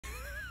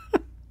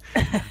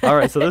All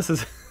right, so this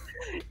is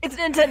It's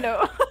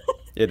Nintendo.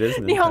 it is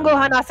Nihongo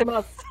Nintendo.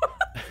 hanasemasu.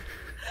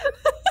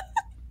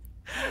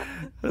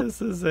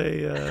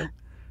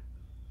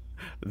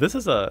 This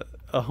is a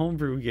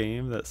homebrew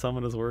game that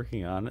someone is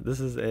working on. This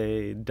is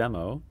a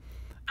demo,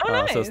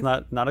 Oh, so it's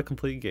nice. not a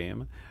complete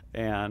game,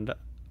 and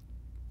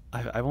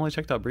I've only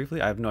checked out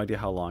briefly. I have no idea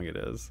how long it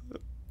is.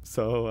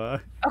 So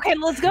Okay,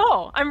 let's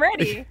go. I'm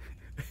ready.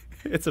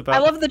 it's I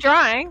about love the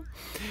drawing.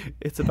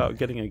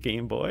 getting a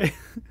Game Boy.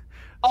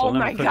 So Oh let me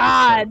my click the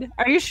start. god.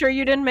 Are you sure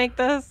you didn't make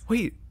this?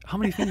 Wait, how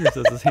many fingers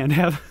does this hand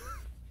have?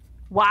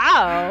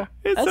 Wow.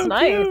 It's That's so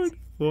nice. cute.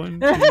 1,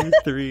 2,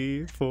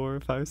 3, 4,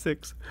 5,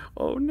 6.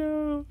 Oh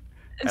no!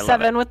 I love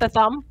 7 it. with the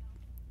thumb.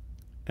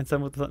 And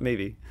some with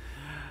maybe.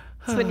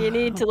 It's when you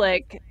need to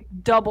like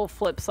double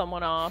flip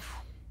someone off.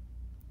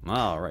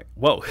 All right.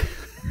 Whoa.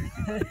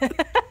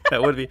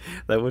 that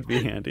would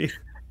be handy.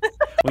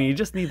 When you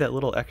just need that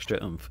little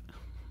extra oomph.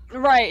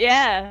 Right,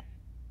 yeah.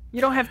 You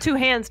don't have 2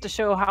 hands to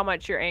show how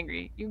much you're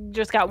angry. You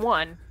just got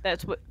 1.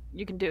 That's what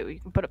you can do. You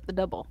can put up the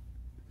double.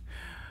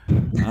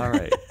 All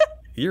right.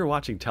 You're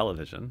watching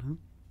television.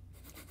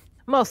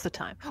 Most of the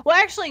time. Well,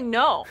 actually,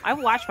 no. I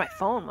watch my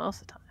phone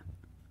most of the time.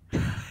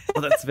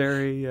 Well, that's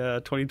very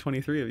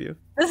 2023 of you.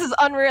 This is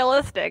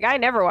unrealistic. I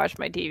never watch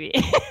my TV.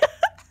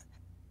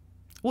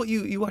 Well,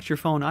 you watch your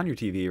phone on your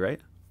TV, right?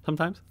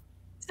 Sometimes?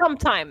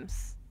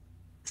 Sometimes.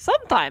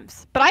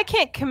 But I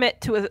can't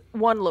commit to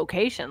one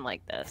location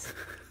like this.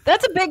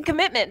 That's a big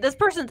commitment. This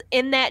person's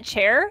in that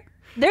chair.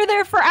 They're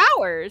there for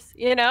hours,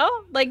 you know?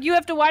 Like, you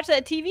have to watch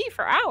that TV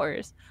for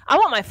hours. I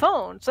want my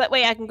phone, so that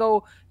way I can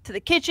go to the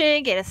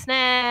kitchen, get a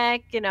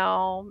snack,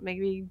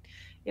 maybe,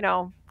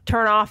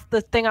 turn off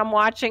the thing I'm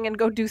watching and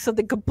go do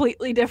something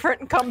completely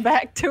different and come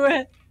back to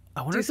it.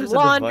 I wonder Do if some there's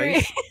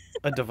laundry.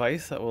 a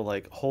device that will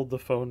like hold the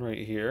phone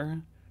right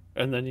here,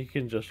 and then you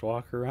can just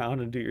walk around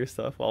and do your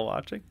stuff while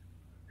watching.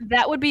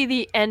 That would be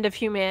the end of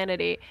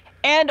humanity.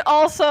 And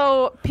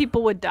also,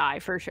 people would die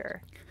for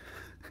sure.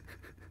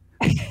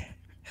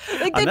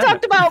 Like, they On that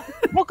talked note- about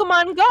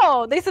Pokemon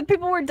Go. They said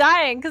people were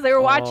dying because they were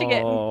watching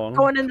it Oh. and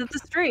going into the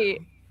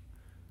street.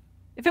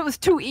 If it was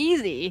too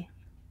easy,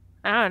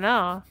 I don't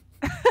know.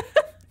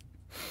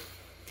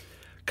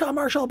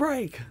 Commercial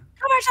break.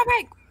 Commercial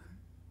break.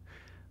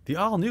 The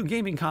all-new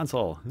gaming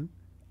console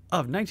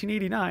of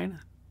 1989,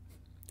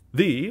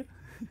 the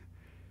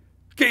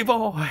Game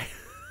Boy.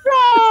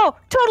 Whoa!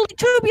 Totally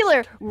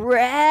tubular.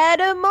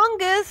 Red Among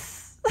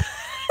Us.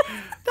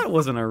 That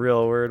wasn't a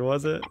real word,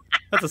 was it?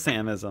 That's a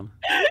Samism.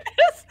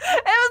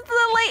 It was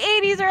the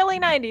late 80s, early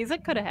 90s.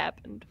 It could have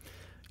happened.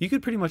 You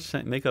could pretty much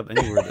make up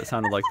any word that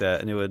sounded like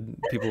that, and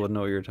people would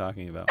know what you were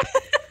talking about.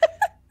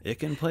 It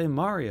can play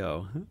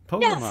Mario,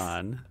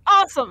 Pokemon,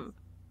 Awesome.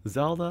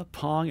 Zelda,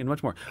 Pong, and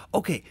much more.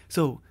 Okay,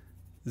 so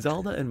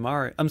Mario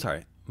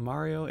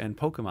and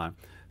Pokemon.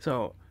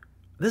 So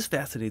this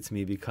fascinates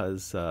me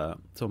because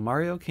so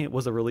Mario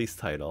was a release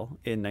title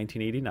in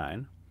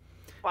 1989,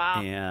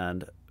 Wow.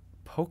 and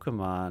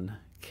Pokemon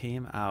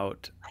came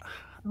out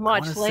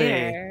Much I wanna say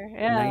later.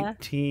 Yeah.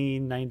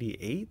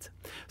 1998.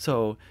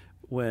 So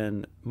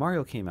when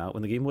Mario came out,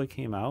 when the Game Boy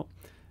came out,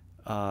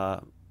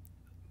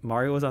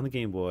 Mario was on the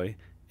Game Boy,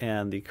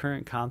 and the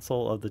current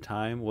console of the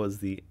time was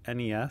the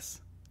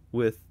NES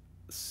with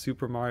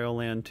Super Mario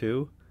Land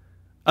 2.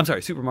 I'm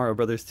sorry, Super Mario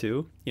Brothers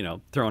 2.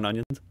 Throwing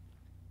onions. So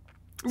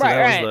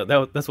Right.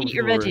 that's what Eat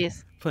your people were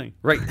veggies. playing.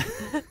 Right.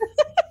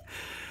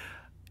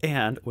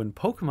 And when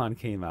Pokemon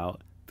came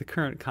out, the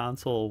current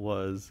console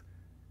was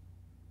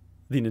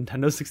the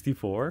Nintendo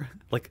 64,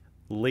 like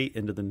late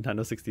into the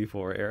Nintendo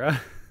 64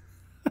 era.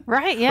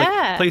 Right, Like,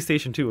 yeah.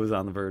 PlayStation 2 was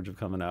on the verge of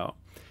coming out.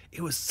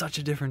 It was such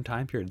a different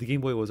time period. The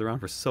Game Boy was around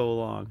for so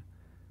long.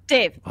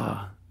 Dave,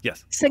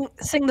 Yes. sing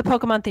the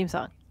Pokemon theme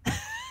song.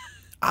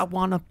 I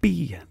want to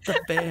be the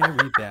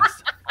very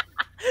best.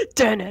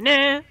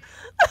 Da-na-na.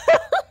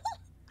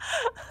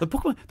 The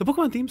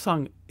Pokemon theme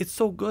song, it's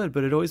so good,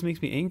 but it always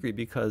makes me angry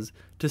because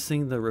to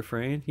sing the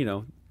refrain,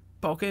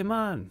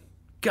 Pokemon,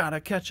 gotta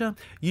catch 'em.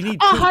 You need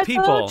two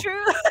people. So true.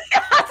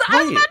 I was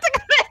Right. about to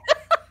commit.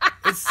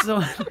 It's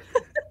so.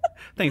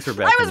 Thanks for I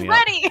backing was me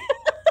ready.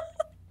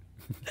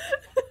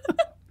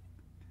 up.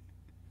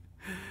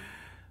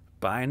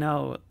 Buy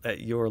now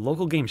at your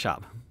local game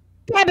shop.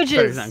 Batteries not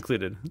Cabbages.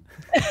 included.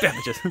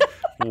 Batteries.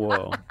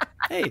 Whoa.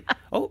 Hey.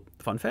 Oh,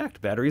 fun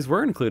fact: batteries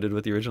were included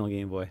with the original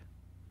Game Boy.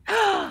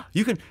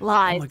 You can.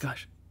 Lies. Oh my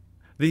gosh.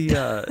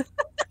 The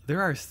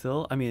there are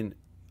still. I mean,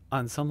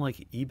 on some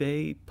like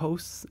eBay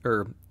posts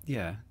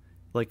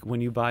like when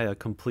you buy a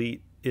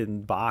complete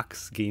in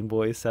box Game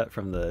Boy set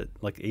from the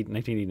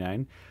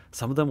 1989,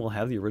 some of them will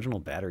have the original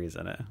batteries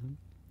in it.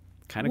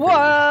 Kind of crazy.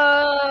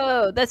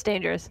 Whoa, that's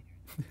dangerous.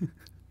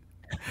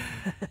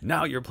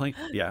 Now you're playing.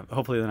 Yeah,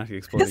 hopefully they're not the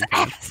exploding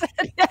kind. Acid.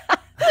 Yeah.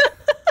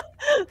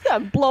 It's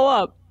gonna blow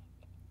up.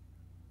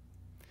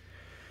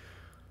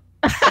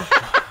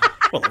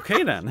 Well,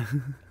 okay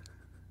then.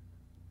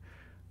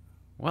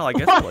 Well, I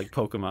guess I like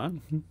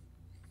Pokemon.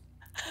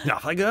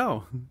 Off I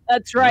go.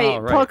 That's right.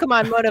 All right.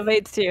 Pokemon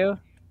motivates you.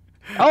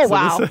 Oh, So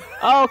wow. this-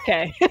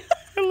 Okay.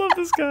 I love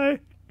this guy.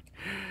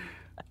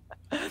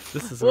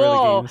 This is where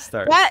the game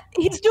starts.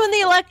 He's doing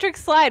the electric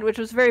slide, which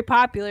was very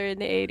popular in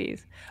the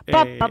 80s.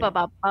 Hey.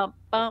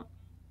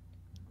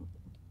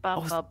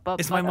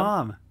 It's my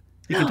mom.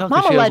 You can tell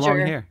because she has long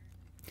hair.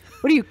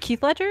 What are you,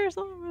 Keith Ledger or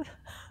something?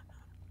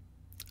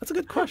 That's a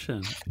good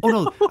question. Oh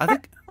no, I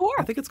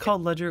think it's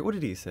called Ledger. What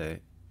did he say?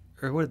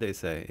 Or what did they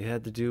say? It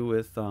had to do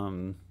with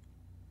Is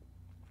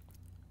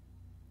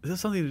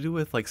this something to do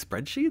with like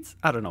spreadsheets?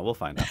 I don't know. We'll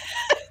find out.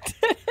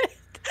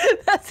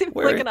 That seems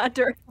like an odd.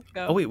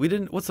 Oh wait, we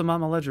didn't. What's the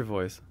Mama Ledger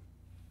voice?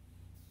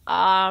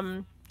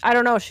 I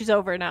don't know. She's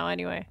over now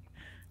anyway.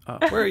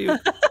 Where are you?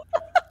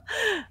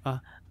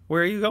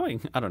 Where are you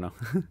going? I don't know.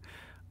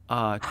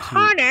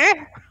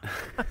 Honey,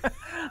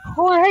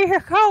 where are you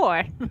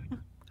going?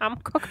 I'm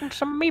cooking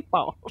some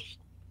meatballs.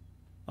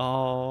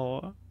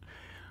 Oh.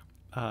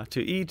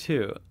 To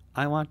E2,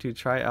 I want to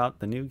try out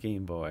the new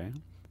Game Boy.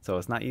 So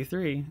it's not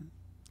E3.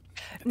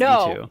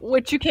 No,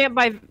 which you can't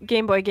buy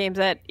Game Boy games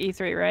at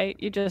E3, right?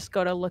 You just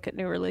go to look at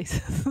new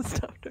releases and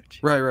stuff,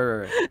 don't you?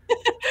 Right.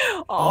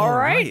 All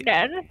right,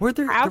 then.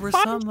 There were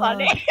some.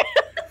 Sonny.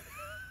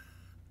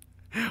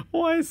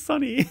 Why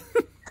Sonny?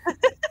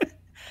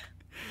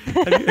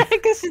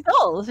 Because she's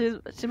old.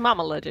 She's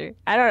Mama Ledger.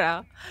 I don't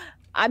know.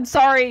 I'm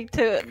sorry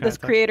to this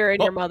creator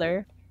and your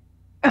mother.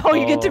 Oh,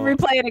 you get to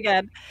replay it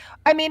again.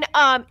 I mean,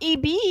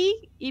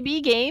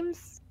 EB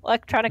Games,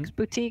 Electronics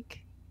Boutique.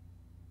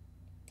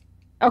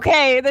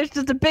 Okay, there's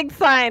just a big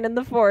sign in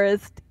the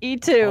forest.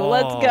 E2,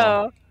 let's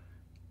go.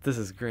 This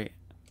is great.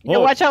 You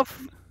know, watch out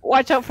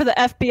for the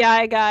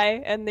FBI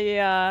guy and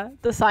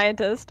the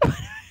scientist.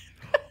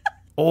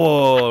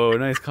 Oh,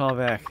 nice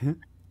callback.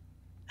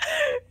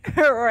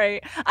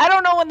 Right. I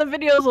don't know when the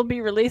videos will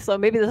be released, though.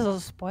 Maybe this is a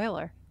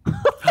spoiler.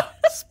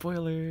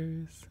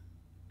 Spoilers.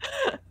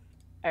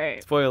 All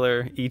right.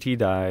 Spoiler, E.T.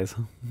 dies.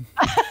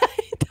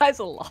 He dies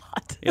a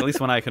lot. At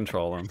least when I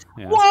control him.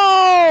 Yeah.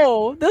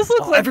 Whoa! This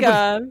looks like...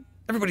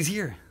 Everybody's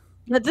here.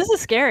 This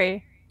is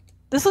scary.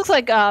 This looks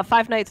like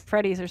Five Nights at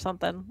Freddy's or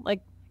something.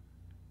 Like,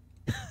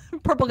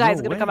 purple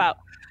guy's gonna come out.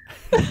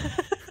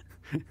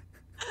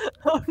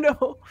 Oh,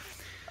 no.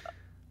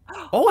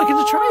 Oh, I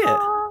get to try it.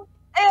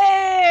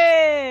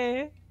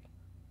 Hey!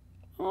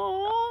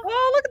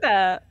 Oh, look at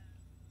that.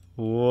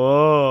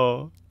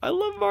 Whoa. I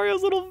love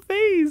Mario's little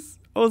face.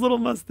 Oh, his little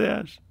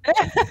mustache.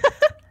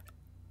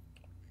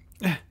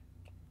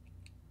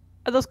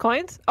 Are those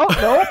coins? Oh,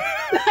 no.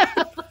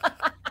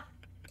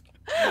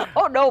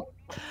 Oh, no.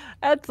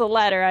 That's the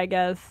ladder, I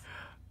guess.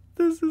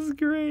 This is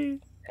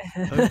great.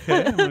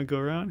 Okay, I'm going to go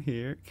around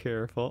here.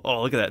 Careful.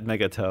 Oh, look at that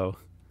mega toe.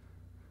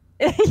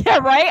 Yeah,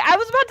 right? I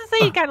was about to say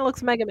he kind of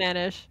looks Mega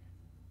Man-ish.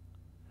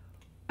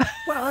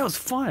 Wow, that was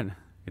fun.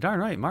 You're darn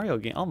right.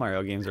 All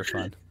Mario games are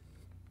fun.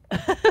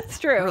 That's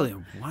true. I really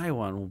want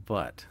one,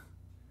 but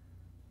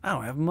I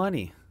don't have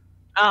money.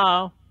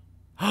 Oh.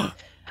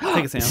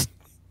 Take it, Sam.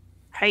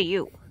 Hey,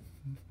 you.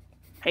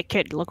 Hey,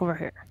 kid, look over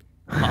here.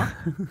 Huh?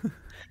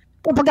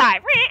 Purple guy.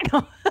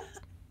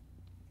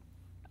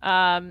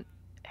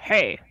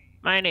 Hey,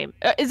 my name...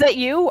 is that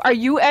you? Are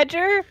you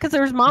Edger? Because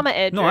there's Mama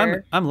Edger.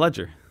 No, I'm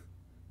Ledger.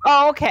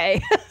 Oh,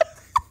 okay.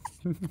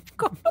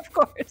 Of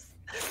course.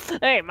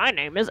 Hey, my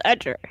name is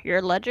Edger.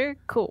 You're Ledger?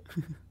 Cool.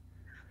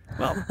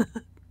 Well,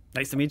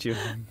 nice to meet you.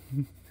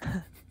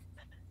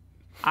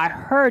 I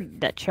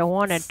heard that you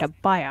wanted to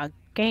buy a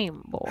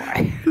Game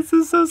Boy. This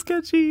is so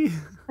sketchy.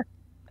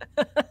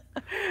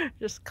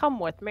 Just come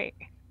with me.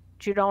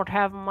 You don't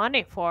have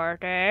money for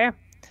it, eh?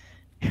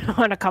 You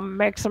want to come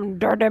make some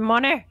dirty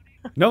money?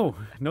 No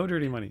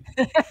dirty money.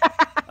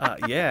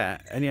 Yeah,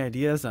 any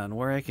ideas on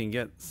where I can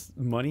get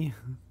money?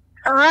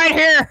 Right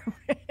here.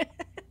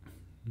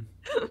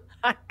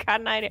 I got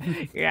an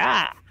idea.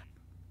 Yeah,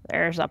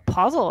 there's a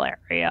puzzle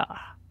area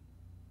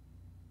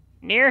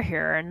near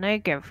here, and they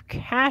give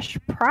cash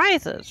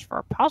prizes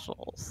for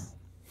puzzles.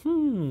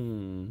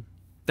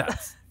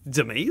 That's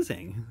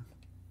amazing.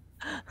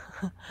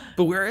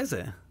 But where is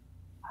it?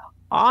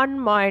 On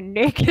my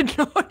naked...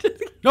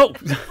 No.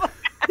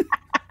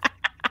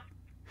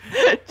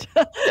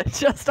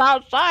 Just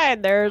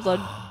outside, there's a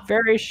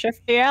very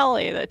shifty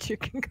alley that you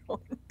can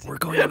go into. We're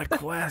going on a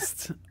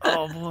quest.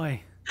 Oh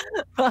boy.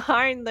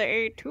 Behind the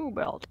A2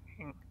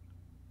 building.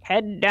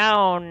 Head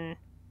down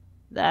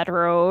that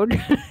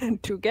road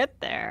to get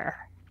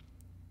there.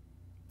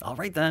 All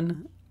right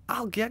then.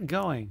 I'll get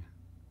going.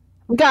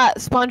 We got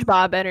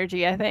SpongeBob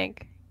energy, I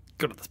think.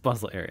 Go to this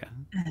puzzle area.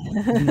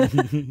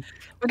 We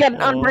got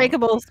an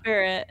unbreakable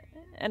spirit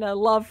and a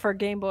love for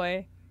Game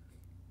Boy.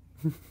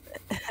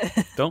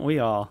 Don't we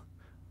all?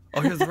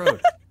 Oh, here's the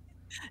road.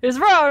 Here's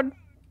the road.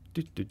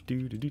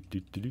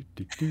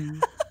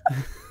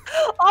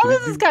 All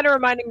this is kind of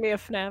reminding me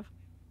of FNAF.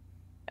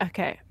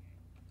 Okay.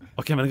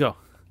 Okay, I'm gonna go.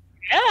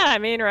 Yeah, I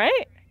mean,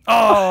 right?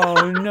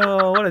 Oh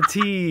no! What a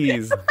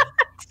tease!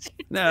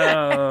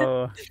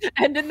 No.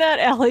 And in that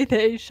alley,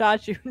 they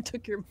shot you and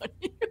took your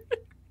money.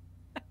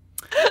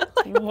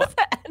 Like, what?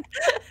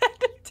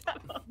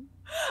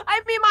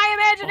 I mean, my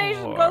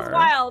imagination goes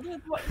wild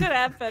with what could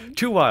happen.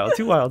 Too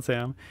wild,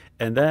 Sam.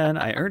 And then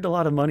I earned a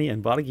lot of money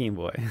and bought a Game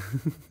Boy.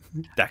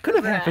 That could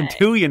have happened Right.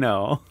 too, you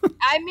know.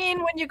 I mean,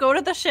 when you go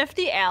to the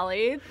shifty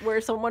alley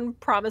where someone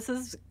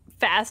promises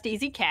fast,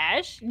 easy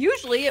cash,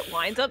 usually it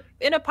winds up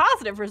in a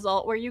positive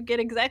result where you get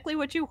exactly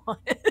what you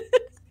wanted.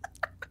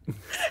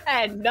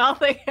 And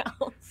nothing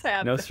else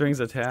happens. No strings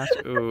attached.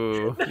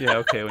 Ooh, yeah,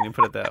 okay, when you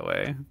put it that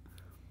way.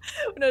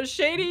 When a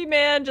shady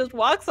man just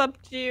walks up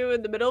to you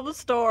in the middle of the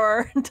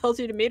store and tells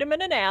you to meet him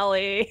in an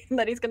alley and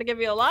that he's going to give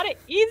you a lot of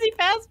easy,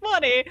 fast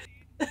money,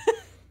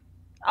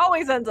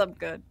 always ends up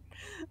good.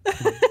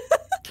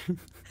 It's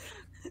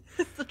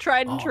the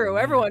tried and true.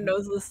 Man. Everyone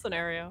knows this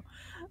scenario.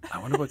 I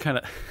wonder what kind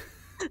of.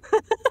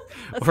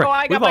 That's how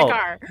I got my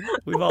car.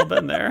 We've all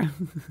been there.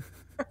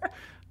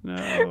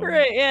 No.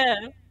 Right, yeah.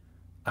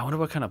 I wonder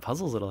what kind of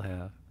puzzles it'll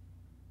have.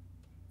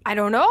 I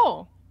don't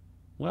know.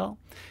 Well,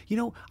 you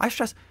know, I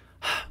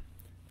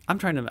want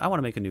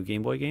to make a new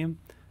Game Boy game,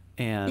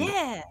 and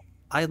Yeah.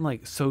 I'm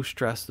like so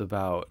stressed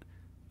about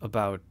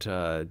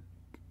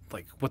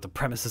like what the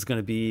premise is going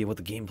to be, what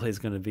the gameplay is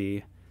going to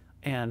be,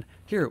 and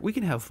here we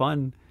can have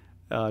fun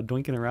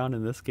doinking around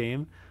in this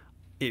game.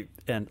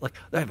 And like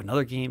I have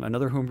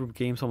another homebrew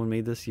game someone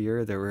made this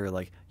year. They were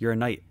like, you're a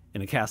knight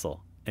in a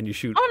castle and you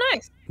shoot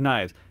nice.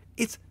 knives.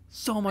 It's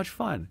so much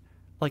fun.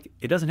 Like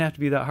it doesn't have to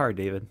be that hard,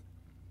 David.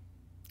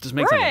 Just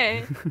make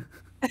something.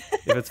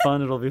 If it's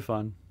fun, it'll be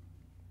fun.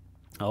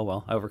 Oh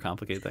well, I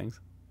overcomplicate things.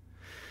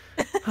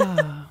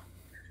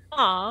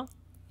 Aw.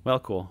 Well,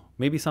 cool.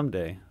 Maybe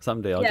someday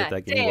I'll get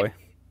that Game Boy.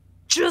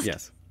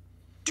 Just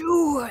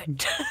do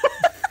it.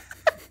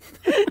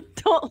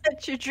 Don't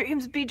let your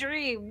dreams be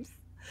dreams.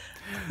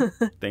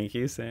 Thank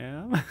you,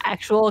 Sam.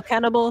 Actual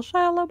cannibal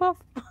Shia LaBeouf.